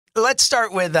let's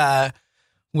start with an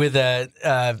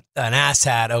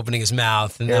asshat opening his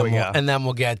mouth, and then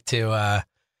we'll get to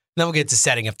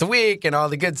setting up the week and all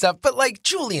the good stuff. But like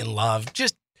Julian Love,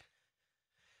 just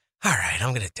all right,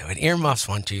 I'm gonna do it. Earmuffs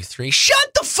 1, 2, 3.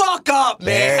 Shut the fuck up, man.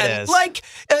 There it is. Like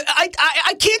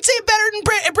I can't say it better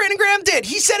than Brandon Graham did.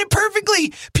 He said it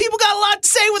perfectly. People got a lot to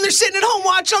say when they're sitting at home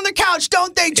watching on their couch,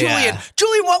 don't they, Julian? Yeah.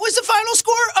 Julian, what was the final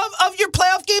score of your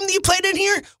playoff game that you played in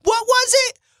here? What was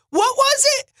it?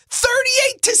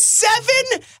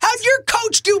 38-7? How'd your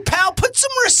coach do, pal? Put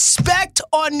some respect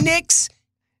on Nick's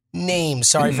name.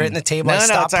 Sorry for hitting the table. No,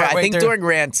 it's all right. I think there. during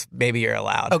rants, maybe you're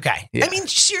allowed. Okay. Yeah. I mean,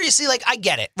 seriously, like, I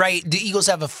get it, right? The Eagles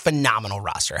have a phenomenal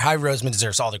roster. Hy Roseman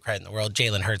deserves all the credit in the world.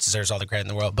 Jalen Hurts deserves all the credit in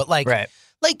the world. But, like,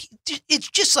 it's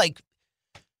just like,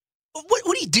 what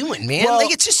are you doing, man? Well,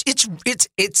 like, it's just,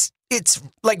 it's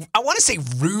like, I want to say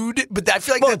rude, but I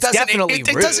feel like Well, that doesn't, definitely it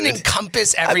doesn't rude.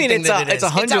 encompass everything that it is.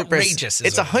 It's outrageous.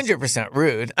 It's 100%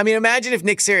 rude. I mean, imagine if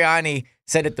Nick Sirianni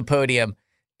said at the podium,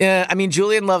 I mean,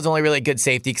 Julian Love's only really good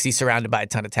safety because he's surrounded by a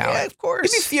ton of talent. Yeah, of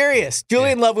course. He'd be furious.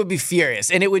 Julian Love would be furious.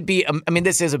 And it would be, I mean,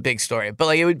 this is a big story, but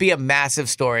like it would be a massive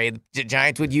story. The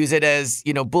Giants would use it as,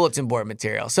 bulletin board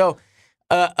material. So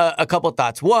a couple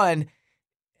thoughts. One,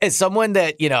 as someone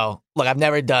that, look, I've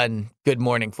never done Good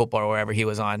Morning Football or wherever he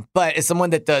was on, but as someone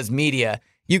that does media,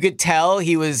 you could tell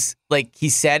he was like, he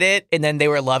said it and then they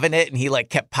were loving it and he like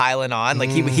kept piling on. Like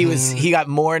he got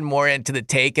more and more into the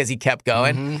take as he kept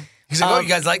going. Mm-hmm. He's like, oh, you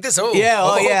guys like this? Oh, yeah.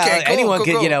 Okay, cool, anyone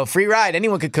cool, could, free ride.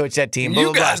 Anyone could coach that team.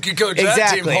 You guys could coach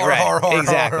that team.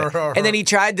 Exactly. And then he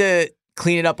tried to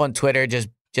clean it up on Twitter, just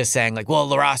saying like, well,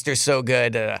 the roster's so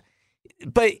good.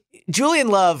 But Julian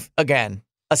Love, again,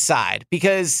 aside,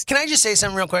 because... Can I just say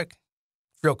something real quick?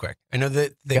 Real quick. I know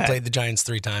that they played the Giants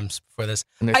 3 times before this.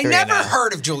 I never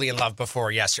heard of Julian Love before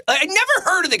yesterday. I never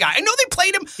heard of the guy. I know they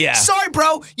played him. Yeah. Sorry,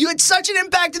 bro. You had such an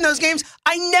impact in those games.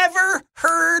 I never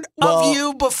heard of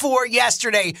you before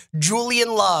yesterday,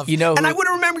 Julian Love. And I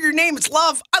wouldn't remember your name. It's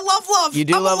Love. I love Love. You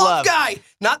do I'm love a Love guy.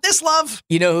 Not this Love.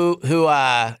 You know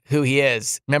who he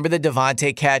is? Remember the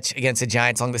Devontae catch against the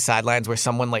Giants along the sidelines where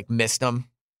someone like missed him?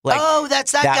 Like,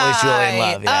 that's that guy. That was Julian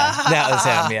Love. Yeah, that was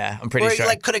him. Yeah, I'm pretty sure.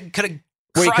 Like could have.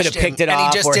 Where he could have picked it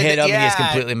off or hit him and he just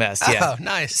completely missed. Yeah. Oh,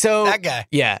 nice. So that guy.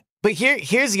 Yeah. But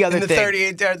here's the other thing.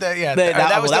 38,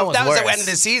 that was the end of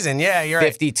the season. Yeah, you're right.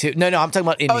 52. No, I'm talking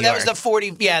about in New York. That was the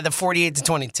 40. Yeah, the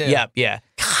 48-22. Yep, yeah.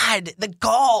 God, the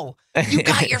gall. You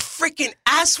got your freaking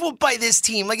ass whooped by this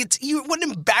team. Like what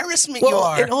an embarrassment you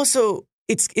are. And also,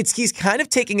 he's kind of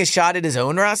taking a shot at his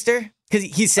own roster. Because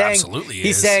he's saying,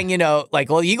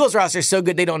 the Eagles roster is so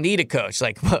good they don't need a coach.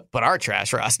 Like, but our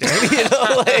trash roster,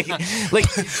 like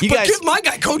you guys. Give my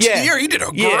guy coach of the year. He did a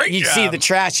great job. You see the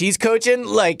trash he's coaching.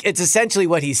 Like, it's essentially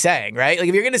what he's saying, right? Like,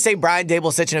 if you're going to say Brian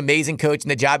Daboll's such an amazing coach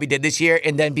and the job he did this year,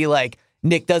 and then be like,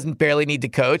 Nick doesn't barely need to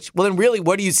coach. Well, then really,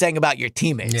 what are you saying about your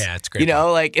teammates? Yeah, it's great.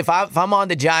 Like if I'm on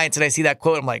the Giants and I see that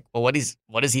quote, I'm like, well, what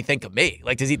does he think of me?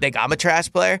 Like, does he think I'm a trash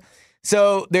player?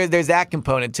 So there's that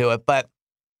component to it, but.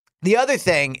 The other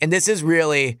thing, and this is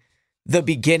really the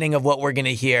beginning of what we're going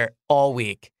to hear all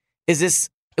week, is this,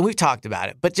 and we've talked about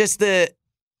it, but just the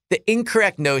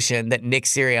incorrect notion that Nick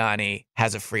Sirianni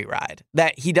has a free ride,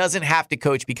 that he doesn't have to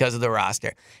coach because of the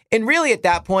roster. And really at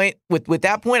that point, with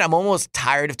that point, I'm almost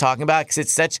tired of talking about it because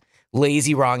it's such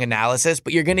lazy, wrong analysis,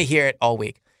 but you're going to hear it all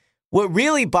week. What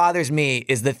really bothers me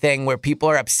is the thing where people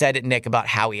are upset at Nick about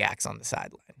how he acts on the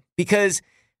sideline, because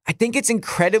I think it's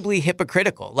incredibly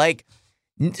hypocritical. Like,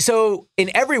 so in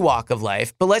every walk of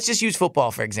life, but let's just use football,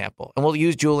 for example, and we'll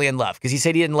use Julian Love because he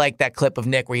said he didn't like that clip of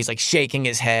Nick where he's like shaking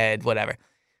his head, whatever.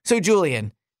 So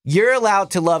Julian, you're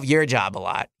allowed to love your job a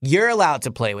lot. You're allowed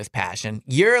to play with passion.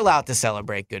 You're allowed to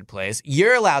celebrate good plays.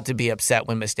 You're allowed to be upset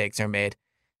when mistakes are made,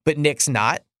 but Nick's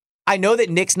not. I know that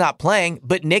Nick's not playing,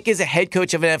 but Nick is a head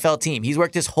coach of an NFL team. He's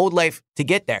worked his whole life to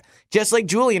get there, just like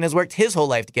Julian has worked his whole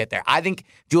life to get there. I think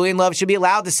Julian Love should be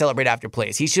allowed to celebrate after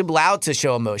plays. He should be allowed to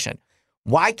show emotion.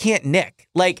 Why can't Nick?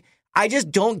 Like, I just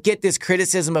don't get this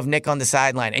criticism of Nick on the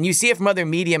sideline. And you see it from other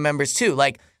media members too.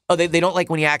 Like, oh, they don't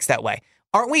like when he acts that way.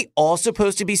 Aren't we all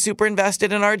supposed to be super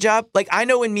invested in our job? Like, I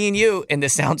know when me and you, and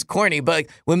this sounds corny, but like,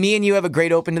 when me and you have a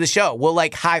great open to the show, we'll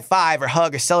like high five or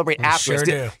hug or celebrate afterwards.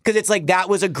 Because it's like, that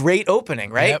was a great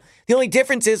opening, right? Yep. The only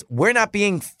difference is we're not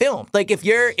being filmed. Like, if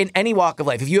you're in any walk of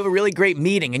life, if you have a really great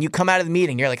meeting and you come out of the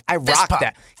meeting, you're like, I rocked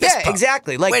that. Yeah,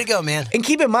 exactly. Like, way to go, man. And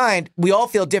keep in mind, we all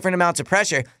feel different amounts of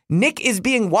pressure. Nick is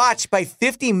being watched by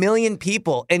 50 million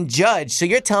people and judged. So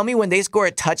you're telling me when they score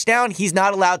a touchdown, he's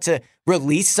not allowed to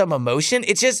release some emotion?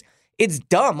 It's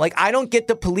dumb. Like, I don't get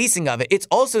the policing of it. It's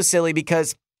also silly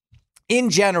because in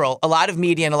general, a lot of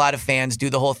media and a lot of fans do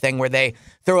the whole thing where they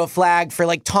throw a flag for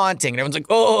like taunting. And everyone's like,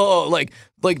 oh,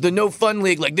 like the no fun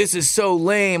league, like this is so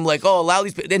lame. Like, oh, allow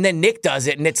these. And then Nick does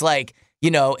it and it's like,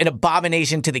 an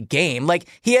abomination to the game. Like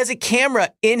he has a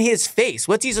camera in his face.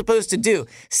 What's he supposed to do?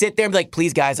 Sit there and be like,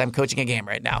 please guys, I'm coaching a game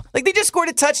right now. Like they just scored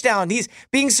a touchdown. He's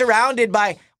being surrounded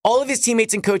by all of his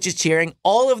teammates and coaches cheering,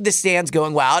 all of the stands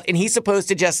going wild. And he's supposed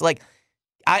to just like,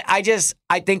 I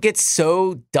think it's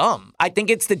so dumb. I think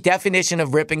it's the definition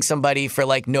of ripping somebody for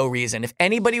like no reason. If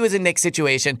anybody was in Nick's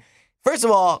situation, first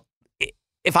of all,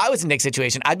 if I was in Nick's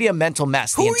situation, I'd be a mental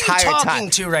mess the entire time. Who are you talking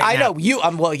to right now? I know you.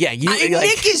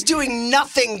 Nick is doing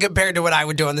nothing compared to what I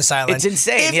would do on the sideline. It's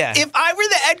insane. If I were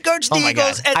the head coach of the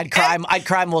Eagles, I'd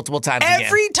cry multiple times.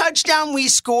 Every touchdown we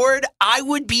scored, I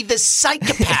would be the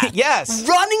psychopath. Yes,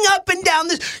 running up and down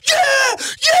this.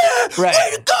 Right.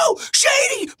 Way to go,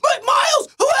 Shady, Miles,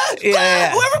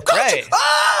 whoever coaches.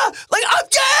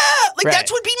 Right. That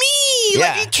would be me.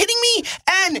 Like, are you kidding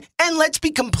me? And let's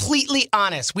be completely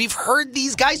honest. We've heard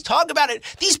these guys talk about it.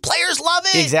 These players love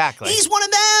it. Exactly. He's one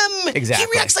of them. Exactly.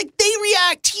 He reacts like they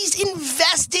react. He's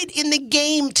invested in the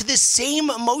game to the same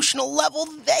emotional level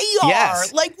they are.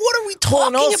 Yes. Like, what are we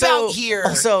talking about here?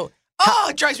 Also,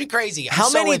 it drives me crazy. How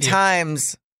many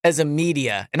times as a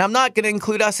media, and I'm not going to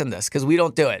include us in this because we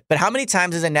don't do it, but how many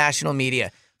times as a national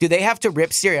media do they have to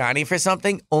rip Sirianni for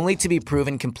something only to be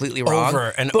proven completely wrong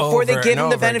before they give him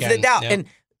the benefit of the doubt? Yeah. And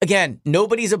again,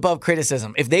 nobody's above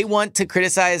criticism. If they want to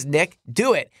criticize Nick,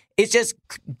 do it. It's just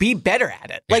be better at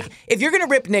it. Yeah. Like if you're going to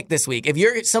rip Nick this week, if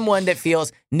you're someone that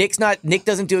feels Nick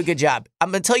doesn't do a good job,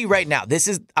 I'm going to tell you right now,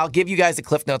 I'll give you guys the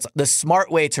cliff notes, the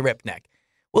smart way to rip Nick.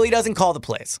 Well, he doesn't call the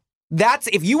plays. That's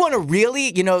if you want to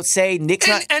really, say Nick's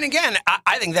not. And again,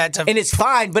 I think that's and it's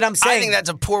fine. But I'm saying I think that's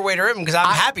a poor way to rip him because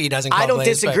I'm happy he doesn't. Call I don't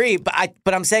plays, disagree,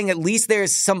 but I'm saying at least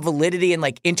there's some validity and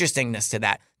like interestingness to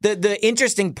that. The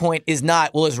interesting point is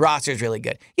not, well, his roster is really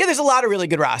good. Yeah, there's a lot of really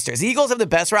good rosters. The Eagles have the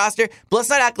best roster, but let's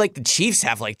not act like the Chiefs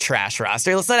have like trash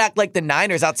roster. Let's not act like the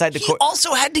Niners outside the court. He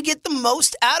also had to get the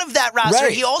most out of that roster.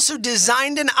 Right. He also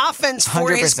designed an offense for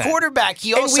 100%. his quarterback.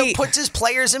 He also puts his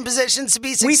players in positions to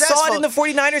be successful. We saw it in the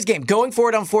 49ers game, going for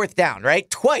it on fourth down, right?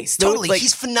 Twice. Totally.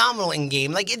 He's phenomenal in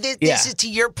game. Like this is, to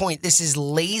your point, this is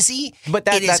lazy. But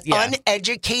it is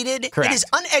uneducated. Correct. It is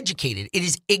uneducated. It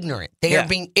is ignorant. They are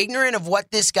being ignorant of what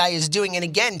this guy is doing. And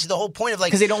again, to the whole point of like,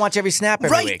 because they don't watch every snap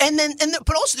every week.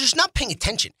 But also they're just not paying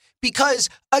attention. Because,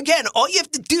 again, all you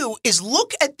have to do is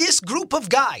look at this group of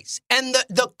guys and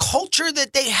the culture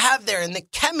that they have there and the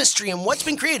chemistry and what's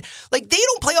been created. Like, they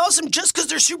don't play awesome just because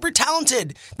they're super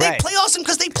talented. They play awesome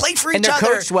because they play for each other. And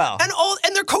they're coached well. And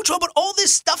they're coached well, but all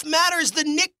this stuff matters. The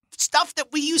Nick stuff that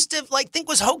we used to think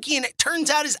was hokey and it turns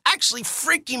out is actually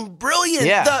freaking brilliant.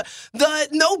 Yeah. The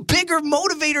no bigger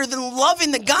motivator than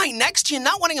loving the guy next to you and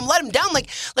not wanting him to let him down.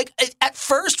 Like at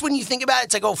first when you think about it,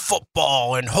 it's like, oh,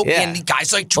 football and hokey and the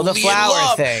guys like Julian the flower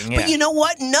Love. thing. Yeah. But you know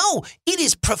what? No, it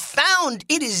is profound.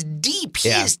 It is deep. He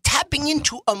is tapping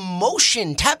into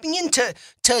emotion, tapping into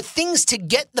things to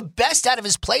get the best out of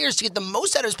his players, to get the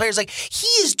most out of his players. Like he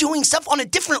is doing stuff on a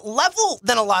different level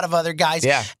than a lot of other guys.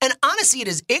 Yeah. And honestly, it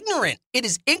is ignorant. It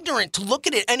is ignorant to look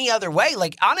at it any other way.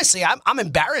 Like honestly, I'm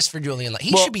embarrassed for Julian.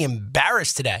 He should be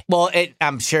embarrassed today. Well,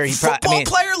 I'm sure he probably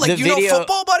player. Like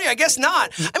football, buddy. I guess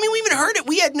not. I mean, we even heard it.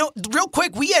 We had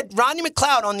We had Rodney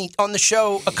McLeod on the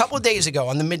show a couple of days ago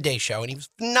on the midday show, and he was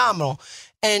phenomenal.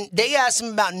 And they asked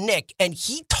him about Nick, and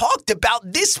he talked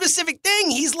about this specific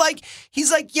thing. He's like,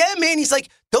 yeah, man. He's like,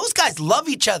 those guys love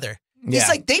each other. He's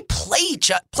like, they play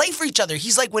for each other.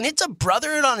 He's like, when it's a brother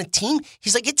on a team,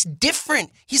 he's like, it's different.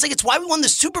 He's like, it's why we won the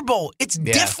Super Bowl. It's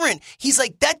different. He's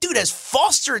like, that dude has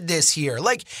fostered this here.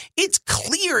 Like, it's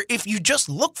clear if you just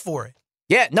look for it.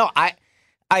 Yeah, no, I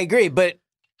agree, but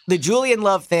the Julian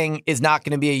Love thing is not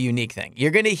going to be a unique thing.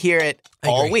 You're going to hear it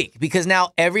all week because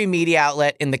now every media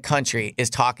outlet in the country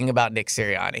is talking about Nick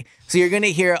Sirianni. So you're going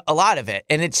to hear a lot of it.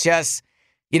 And it's just,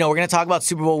 we're going to talk about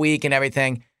Super Bowl week and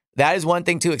everything. That is one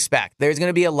thing to expect. There's going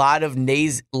to be a lot of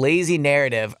lazy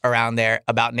narrative around there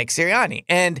about Nick Sirianni.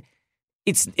 And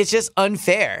it's just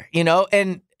unfair,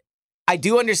 And I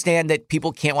do understand that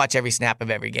people can't watch every snap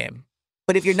of every game.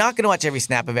 But if you're not going to watch every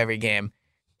snap of every game,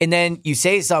 and then you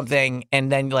say something, and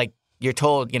then you're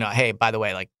told, hey, by the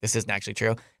way, this isn't actually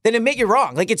true, then admit you're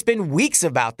wrong. It's been weeks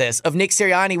about this of Nick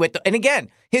Sirianni and again,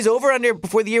 his over-under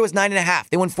before the year was 9.5.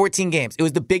 They won 14 games. It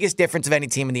was the biggest difference of any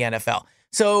team in the NFL.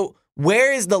 So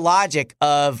where is the logic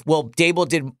of, well, Dable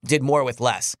did more with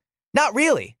less? Not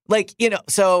really.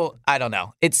 So I don't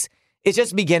know. It's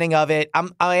just the beginning of it.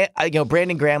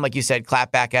 Brandon Graham, like you said,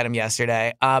 clapped back at him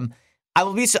yesterday.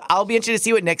 I'll be interested to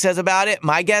see what Nick says about it.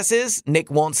 My guess is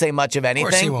Nick won't say much of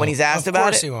anything when he's asked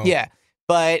about it. Yeah,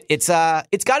 but it's got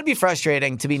to be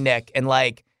frustrating to be Nick and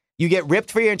like you get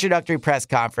ripped for your introductory press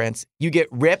conference. You get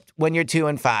ripped when you're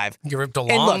 2-5. You're ripped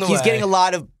along and look, the he's way. getting a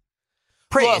lot of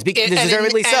praise because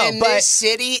deservedly so. In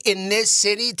this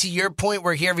city, to your point,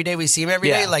 we're here every day. We see him every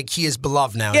day. Like he is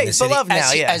beloved now. Yeah, in this he's beloved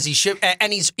city, now. as he should,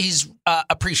 and he's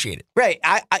appreciated. Right.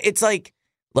 It's like,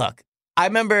 look, I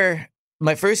remember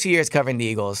my first few years covering the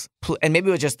Eagles, and maybe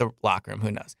it was just the locker room.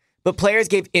 Who knows? But players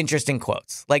gave interesting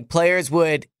quotes. Like players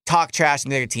would talk trash to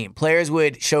their team. Players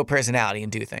would show personality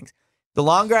and do things. The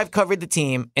longer I've covered the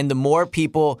team, and the more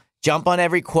people jump on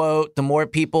every quote, the more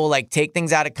people like take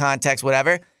things out of context,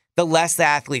 whatever. The less the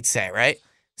athletes say, right?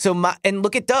 So, and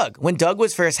look at Doug. When Doug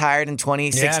was first hired in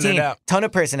 2016, ton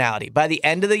of personality. By the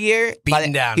end of the year,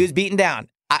 he was beaten down.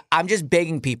 I'm just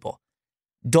begging people,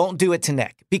 don't do it to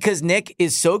Nick. Because Nick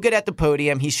is so good at the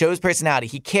podium. He shows personality.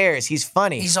 He cares. He's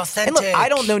funny. He's authentic. And look, I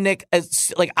don't know Nick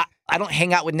as, like, I don't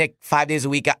hang out with Nick 5 days a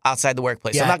week outside the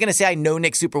workplace. Yeah. I'm not going to say I know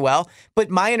Nick super well, but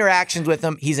my interactions with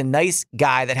him, he's a nice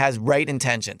guy that has right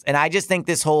intentions. And I just think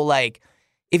this whole, like,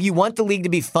 if you want the league to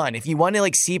be fun, if you want to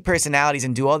like see personalities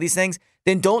and do all these things,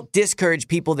 then don't discourage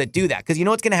people that do that. Because you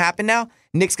know what's going to happen now?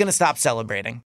 Nick's going to stop celebrating.